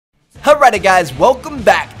Alrighty guys, welcome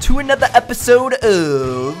back to another episode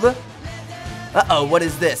of... what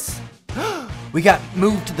is this? We got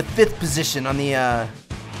moved to the 5th position on the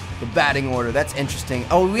batting order. That's interesting.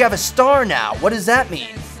 Oh, we have a star now. What does that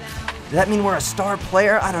mean? Does that mean we're a star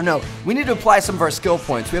player? I don't know. We need to apply some of our skill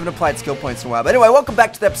points. We haven't applied skill points in a while. But anyway, welcome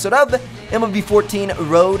back to the episode of MLB 14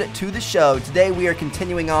 Road to the Show. Today we are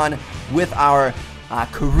continuing on with our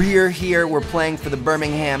career here. We're playing for the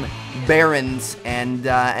Birmingham Barons, and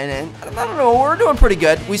I don't know, we're doing pretty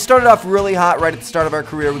good. We started off really hot right at the start of our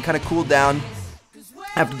career. We kind of cooled down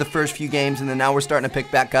after the first few games, and then now we're starting to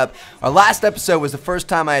pick back up. Our last episode was the first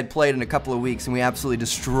time I had played in a couple of weeks, and we absolutely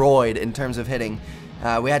destroyed in terms of hitting.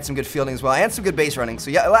 We had some good fielding as well, and some good base running. So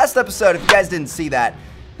yeah, last episode, if you guys didn't see that,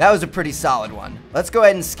 that was a pretty solid one. Let's go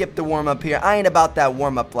ahead and skip the warm-up here. I ain't about that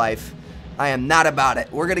warm-up life. I am not about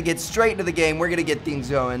it. We're gonna get straight into the game. We're gonna get things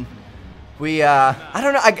going. I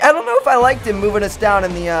don't know. I don't know if I liked him moving us down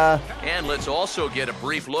in the and let's also get a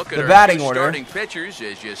brief look at the our batting two order. Starting pitchers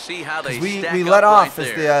as you see how they stack we up let off right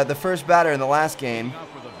as the first batter in the last game.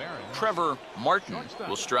 Trevor Martin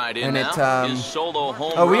will stride in And now. His solo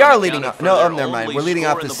home oh, we run are leading accounted up. No, for oh, their never mind. only We're leading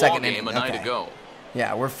score off in the the second ballgame inning. a night Okay. ago.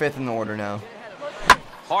 Yeah, we're 5th in the order now.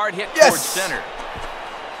 Hard hit Yes! towards center.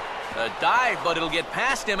 A dive, but it'll get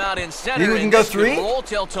past him out in center. You think we can and go this could 3? roll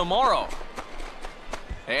till tomorrow.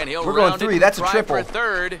 And he'll We're going round it 3. That's a right triple. for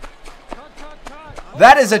third.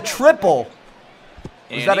 That is a triple.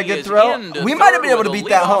 Was And that a he good is throw? into We might have third been able with to a beat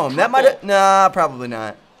that leadoff home. That might have. triple. Nah, probably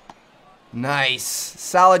not. Nice.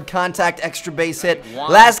 Solid contact, extra base hit. One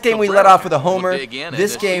Last game we to let Burke off with a will homer. dig in, and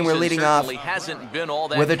This game we're season leading off certainly hasn't been all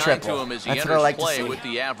that with a kind triple. to him as he That's what I enters like to play see. with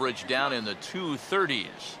the average down in the 230s.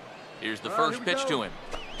 Here's the first pitch to him.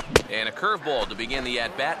 And a curveball to begin the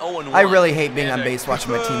at-bat. 0-1. I really hate being on base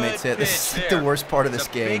watching my teammates hit. This is the worst part of this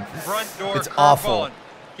game. It's awful.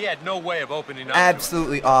 He had no way of opening up.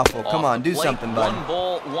 Absolutely awful. Come Off on, the do plate, something, bud. 1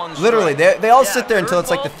 ball, 1 Literally, strike. they all sit there until it's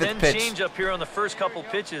like the Curveball, 5th then pitch. change up here on the first couple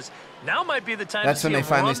pitches. Now might be the time That's to when see they him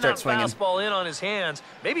finally run start that swinging. fastball in on his hands.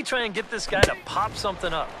 Maybe try and get this guy to pop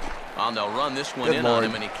something up. And they'll run this one Good in Lord. on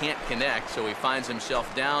him, and he can't connect, so he finds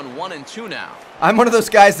himself down 1-2 now. I'm one of those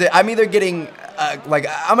guys that I'm either getting, like,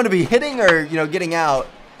 I'm going to be hitting or, getting out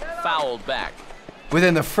Fouled back.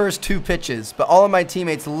 within the first 2 pitches. But all of my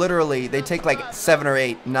teammates literally, they take like 7 or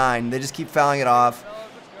 8, 9. They just keep fouling it off.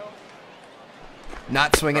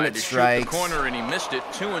 Not swinging Tried at to shoot strikes. the corner, and he missed it.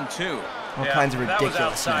 2-2. All kinds of that was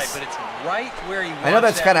outside, ridiculousness. but it's right where he I know wants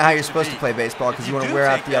that's kind of that how you're pitch supposed to be. play baseball because If you want to do wear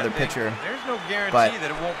out take the that other pitch, pitcher. There's no guarantee But-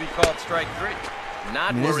 that it won't be called strike 3.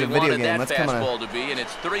 Not I mean, where this he is a video wanted game. that Let's kinda- fastball to be, and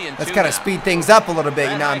it's 3-2 Let's kind now. of speed things up a little bit,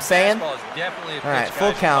 you know what I'm saying? Fastball is definitely a pitch All right,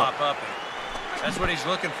 full guys count. pop up in. That's what he's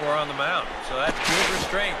looking for on the mound. So that's good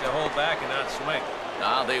restraint to hold back and not swing.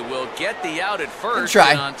 They will get the out at first.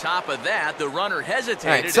 try. And on top of that, the runner hesitated.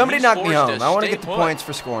 All right, and somebody he's knock me forced home. I want to stay get the put. points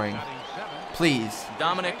for scoring. Please.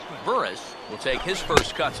 Dominic Burris will take his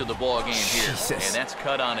first cut to the ball game here. Jesus. And that's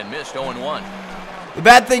cut on and missed 0-1. The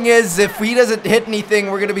bad thing is, if he doesn't hit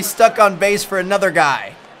anything, we're going to be stuck on base for another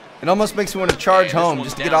guy. It almost makes me want to charge And this home one's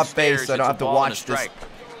just to get off base downstairs. so I don't It's a have to ball and a watch this strike.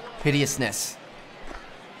 hideousness.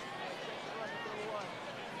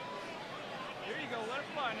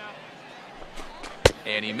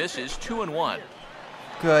 And he misses 2-1.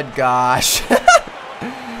 Good gosh.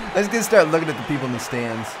 Let's get start looking at the people in the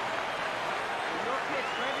stands.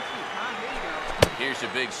 Here's a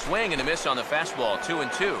big swing and a miss on the fastball.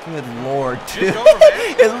 2-2. Good Lord, dude.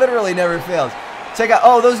 It literally never fails. Check out.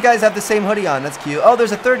 Oh, those guys have the same hoodie on. That's cute. Oh,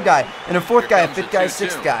 there's a 3rd guy, and a 4th guy, a comes 5th the guy, 2-2.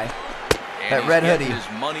 6th guy. And That he's red getting hoodie.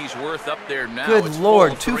 his money's worth up there now. Good It's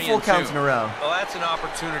Lord, full 2 full 3-2. counts in a row. Well, that's an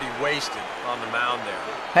opportunity wasted on the mound there.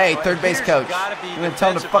 Hey, But 3rd base here's coach. gotta be You gonna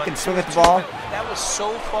tell him to defensive fucking on swing at the 2-2, ball? but That was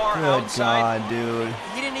so far Good outside. God, dude.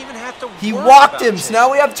 He didn't even have to He worry walked about him, so chasing.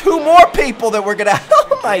 now we have 2 more people that we're gonna.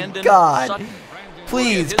 Oh my Brandon God! Sutton.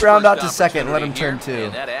 Please His ground out first to second. Let him opportunity turn here, 2.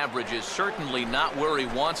 And that average is certainly not where he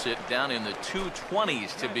wants it. Down in the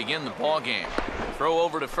 220s to begin the ball game. Throw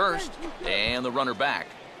over to first, and the runner back.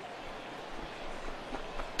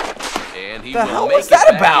 And he The will hell make was that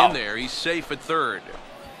it back about? in there. He's safe at third.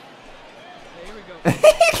 He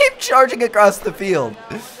kept charging across the field.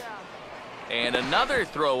 And another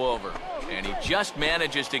throw over, and he just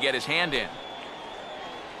manages to get his hand in.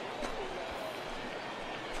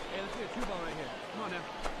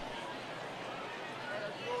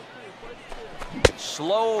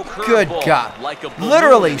 Slow Good curveball, God. like a balloon,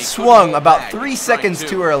 Literally and he couldn't swung hold about back. 3 Strike seconds 2.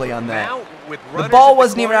 too early on that. Now, with The runners ball at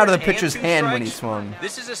wasn't even out of the corner and pitcher's 2 hand when he strikes, swung.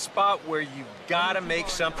 This is a spot where you've got to make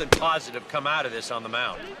something positive come out of this on the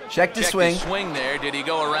mound. Check the Check swing. the swing there. Did he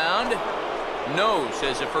go around? No,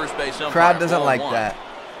 says the first base umpire. Crowd doesn't like 4-1. that.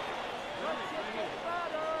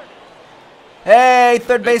 Hey,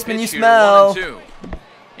 third baseman, you smell.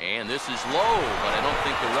 And this is low, but I don't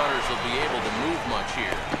think the runners will be able to move much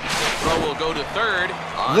here. The throw will go to third.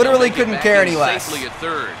 Literally couldn't care any less. Safely at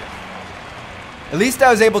third. At least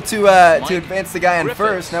I was able to advance the guy on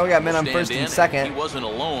first. Now we got men on first and second. He wasn't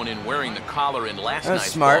alone in wearing the collar in last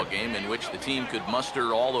night's ball game, in which the team could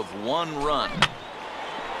muster all of 1 run.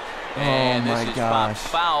 And this is popped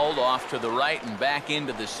fouled off to the right and back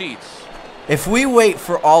into the seats. If we wait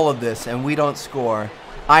for all of this and we don't score,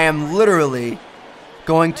 I am literally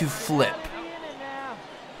going to flip.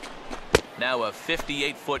 Now a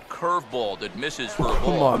 58-foot curveball that misses for a Come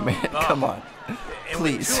ball. on, man. Come on.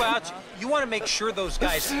 Please. 2 outs, you want to make sure those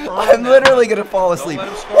guys I'm literally going to fall asleep.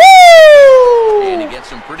 Woo! And he gets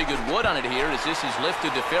some pretty good wood on it here as this is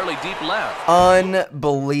lifted to fairly deep left.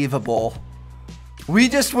 Unbelievable. We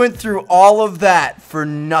just went through all of that for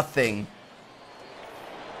nothing.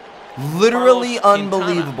 Literally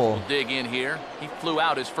unbelievable. Will dig in here. He flew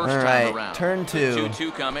out his first all time right, around. Turn 2.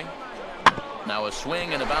 2-2 coming. Now a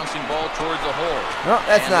swing and a bouncing ball towards the hole. No,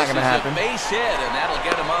 that's not going to happen. A base hit, and that'll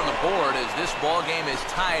get him on the board as this ball game is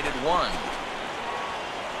tied at 1.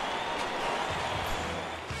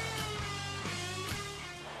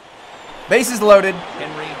 Bases loaded.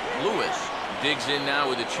 Henry Lewis digs in now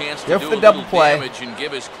with a chance to Go do for the a double little play. damage and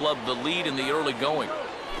give his club the lead in the early going.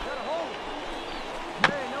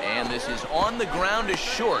 And this is on the ground to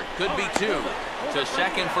short. Could be 2. To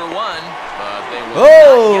second for 1. But they will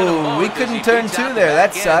not get him we couldn't turn 2 there.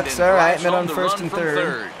 That sucks. All right, men on first and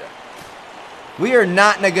third. We are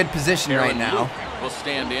not in a good position right now. We'll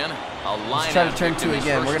stand in. Let's try to turn 2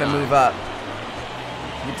 again. We're going to move up.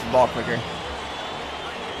 Get to the ball quicker.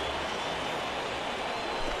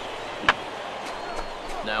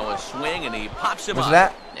 Now a swing, and he pops him What's up.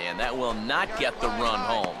 that? And that will not get the run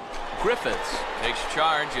home. Griffiths takes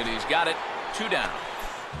charge, and he's got it. 2 down.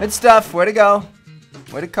 Good stuff. Way to go.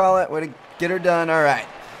 Way to call it. Way to get her done. All right.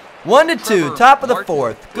 1-2. Top of the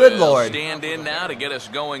 4th. Good Lord. Stand in now to get us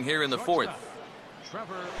going here in the 4th.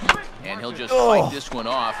 And he'll just fight this one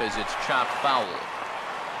off as it's chopped foul.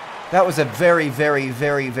 That was a very, very,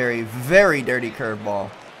 very, very, very dirty curveball.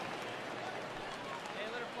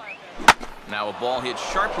 Now a ball hit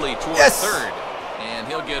sharply towards third. And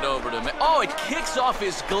he'll get over to... Oh, it kicks off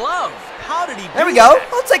his glove. How did he do that? There we go.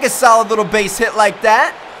 I'll take a solid little base hit like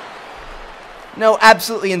that. No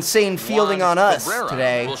absolutely insane fielding on us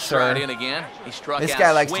today, sir. In again. He struck this out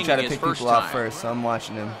guy likes to try to swinging pick his people off time. first, so I'm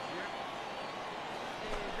watching him.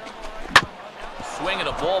 Swing and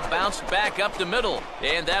a ball bounced back up the middle.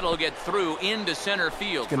 And that'll get through into center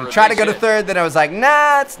field. Going to try to go to third, then I was like,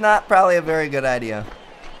 nah, it's not probably a very good idea.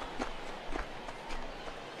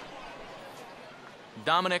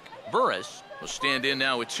 Dominic Burris will stand in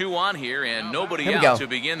now with 2 on here and nobody out to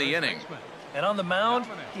begin the inning. And on the mound,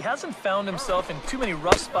 he hasn't found himself in too many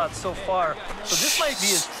rough spots so far. So this might be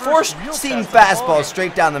his first real Four-seam test of the fastball ball.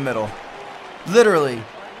 straight down the middle. Literally.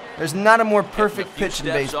 There's not a more perfect pitch in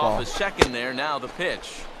baseball. Off a second there, now the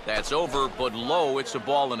pitch. That's over, but low. It's a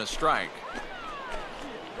ball and a strike.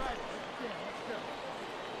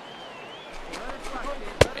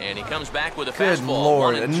 And he comes back with a Good fastball.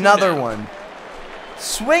 Lord, 1-2 another now. one.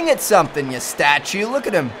 Swing at something, you statue. Look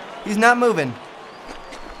at him. He's not moving.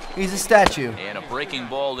 He's a statue. And a breaking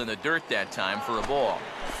ball in the dirt that time for a ball.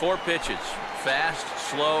 4 pitches. Fast,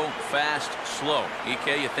 slow, fast, slow.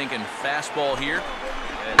 EK, you thinking fastball here?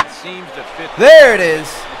 And it seems to fit. There it is.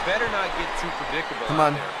 You better not get too predictable. Come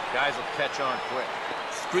on. There. Guys will catch on quick.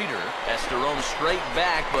 Streeter has to roam straight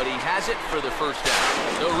back, but he has it for the first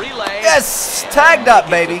down. The relay. Yes, tagged up,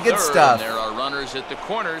 baby. Good Third, stuff. There are runners at the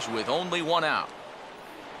corners with only 1 out.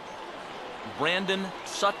 Brandon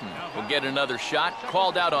Sutton will get another shot.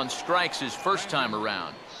 Called out on strikes his first time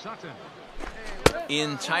around.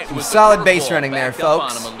 In tight with solid the base curveball running there, back up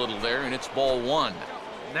folks. on him a little there, and it's ball 1.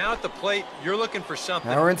 Now at the plate, you're looking for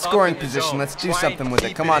something. Now we're in up scoring the position. zone. Let's do Try something and with it.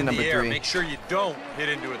 keep Come on, in the number air. 3. Make sure you don't hit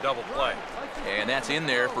into a double play. And that's in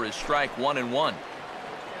there for his strike 1-1.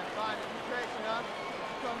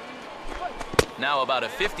 Now about a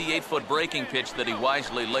 58-foot breaking pitch that he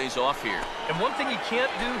wisely lays off here. And one thing you can't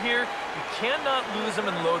do here, you cannot lose him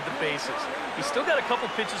and load the bases. He's still got a couple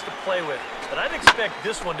pitches to play with, but I'd expect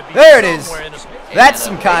this one to be There it is. somewhere in his... That's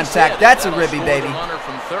some contact. That's a ribby, baby.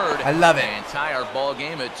 From third I love it. and tie our ball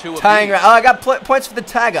game at 2 Tying. apiece. Oh, I got points for the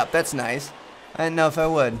tag up. That's nice. I didn't know if I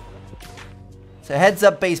would. It's a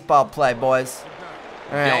heads-up baseball play, boys.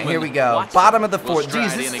 All right, here we go. Watson Bottom of the will 4th. stride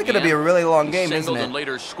Geez, this in is going to be a again. really long He game, isn't singled and it?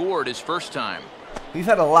 later scored his first time. We've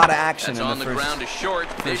had a lot of action That's in on the the first. ground to short.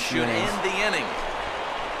 This first should innings. end the inning.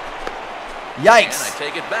 And I Yikes.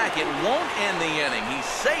 take it back. It won't end the inning. He's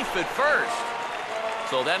safe at first.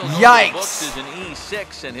 So that'll go to Yikes. the books as an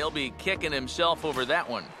E6, and he'll be kicking himself over that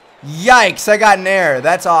one. Yikes, I got an error.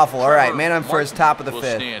 That's awful. All right, man on first, top of the will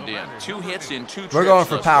fifth. Stand in. 2 hits in 2 trips. We're going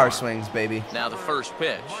for thus power far. swings, baby. Now the first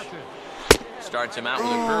pitch. Starts him out with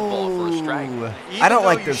a curveball for a strike. I don't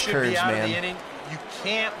like Even though those you should curves, be out of the man. inning, you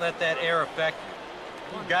can't let that air affect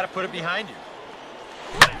you. You've got to put it behind you.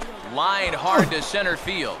 Line hard to center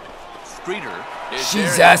field. Streeter is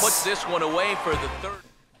Jesus. there and puts this one away for the third.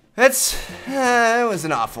 That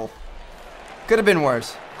wasn't awful. Could have been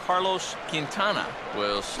worse. Carlos Quintana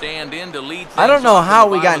will stand in to lead things I don't know off in how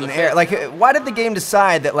the we got bottom an of the error. fifth. Like, why did the game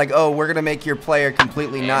decide that, like, oh, we're going to make your player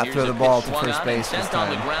completely And not here's throw a the pitch ball to swung first out and base this sent on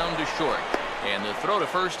the time? ground to short. And the throw to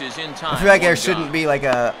first is in time. I feel like there One shouldn't gone. be, like,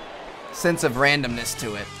 a sense of randomness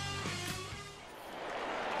to it.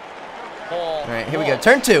 All right, here we go.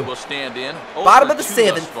 Turn 2. Will stand in. Bottom of the 0-2 thus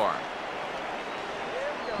seventh. far.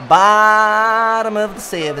 Bottom of the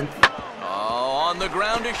 7th. Oh, on the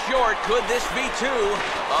ground to short. Could this be 2?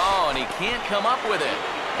 Oh, and he can't come up with it.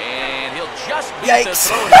 And he'll just beat the Yikes.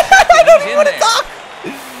 throw to second. I don't He's even in want to there.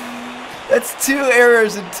 talk. That's 2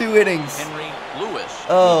 errors in 2 innings. Henry Lewis.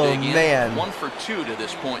 Oh, will dig in. man. 1 for 2 to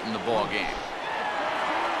this point in the ball game.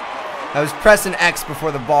 I was pressing X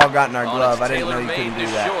before the ball got in our On glove. its I didn't know you tailor-made couldn't do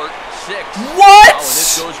to that. Short, 6. What? Oh, and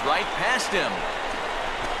this goes right past him.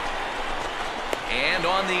 And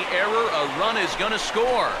on the error, a run is going to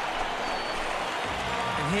score.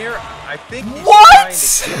 And here, I think he's What? trying to get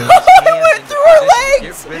his hands It went into through our position to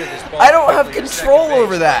legs. get rid of this ball I don't have quickly to control second base.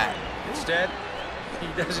 over that. Instead, he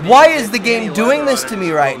doesn't Why even is get the any game doing leather this on to it. me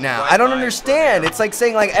It right goes now? right I don't by him for an understand. error. It's like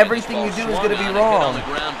saying like everything you do is going to be wrong. On the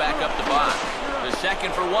ground, back up the box. The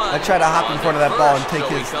second for 1. I try to hop in front of that ball and take so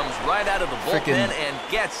his he comes right out of the frickin' bullpen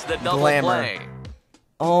and gets the double glamour. play.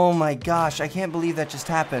 Oh my gosh, I can't believe that just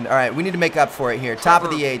happened. All right, we need to make up for it here. Top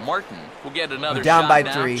of the 8th. Martin will get another We're down shot by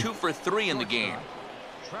now. 3. 2 for 3 in the game.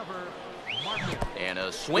 And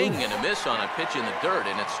a swing and a miss on a pitch in the dirt,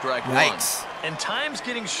 and it's strike 1. Yikes. And time's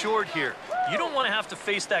getting short here. You don't want to have to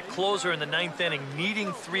face that closer in the 9th inning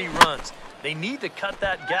needing 3 runs. They need to cut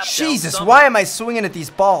that gap Jesus, down why am I swinging at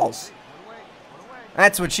these balls?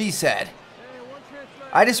 That's what she said.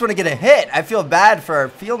 I just want to get a hit. I feel bad for our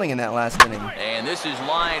fielding in that last inning. And this is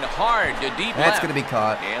lined hard to deep That's left. going to be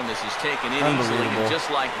caught. And this is taken in easily, Unbelievable. and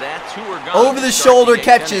just like that, 2 are gone. Over to the start shoulder 8th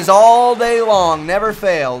catches inning. all day long. Never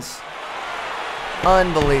fails.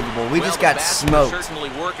 Unbelievable. We Well, just the got bats are smoked. certainly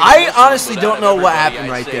working I this one honestly without don't know what everybody, happened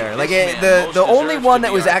I'd right say. there. Like This man the most only deserves one to that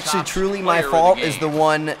be was our actually top truly my player of the fault is the game.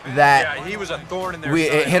 one Yeah, that he was a thorn in their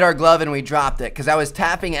it side. hit our glove and we dropped it because I was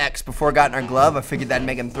tapping X before it got in our glove. I figured that'd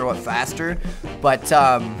make him throw it faster, but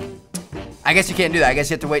I guess you can't do that. I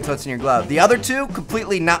guess you have to wait till it's in your glove. The other 2,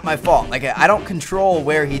 completely not my fault. Like I don't control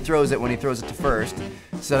where he throws it when he throws it to first,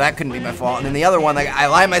 so that couldn't be my fault. And then the other one, like I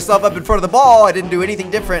lined myself up in front of the ball. I didn't do anything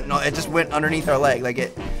different. No, it just went underneath our leg.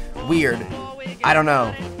 Like weird. I don't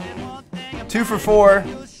know. 2 for 4.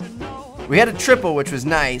 We had a triple, which was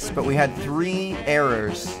nice, but we had 3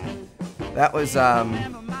 errors. That was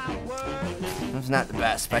not the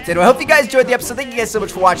best. But anyway, I hope you guys enjoyed the episode. Thank you guys so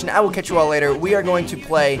much for watching. I will catch you all later. We are going to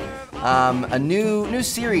play a new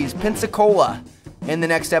series, Pensacola, in the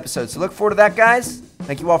next episode. So look forward to that, guys.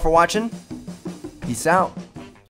 Thank you all for watching. Peace out.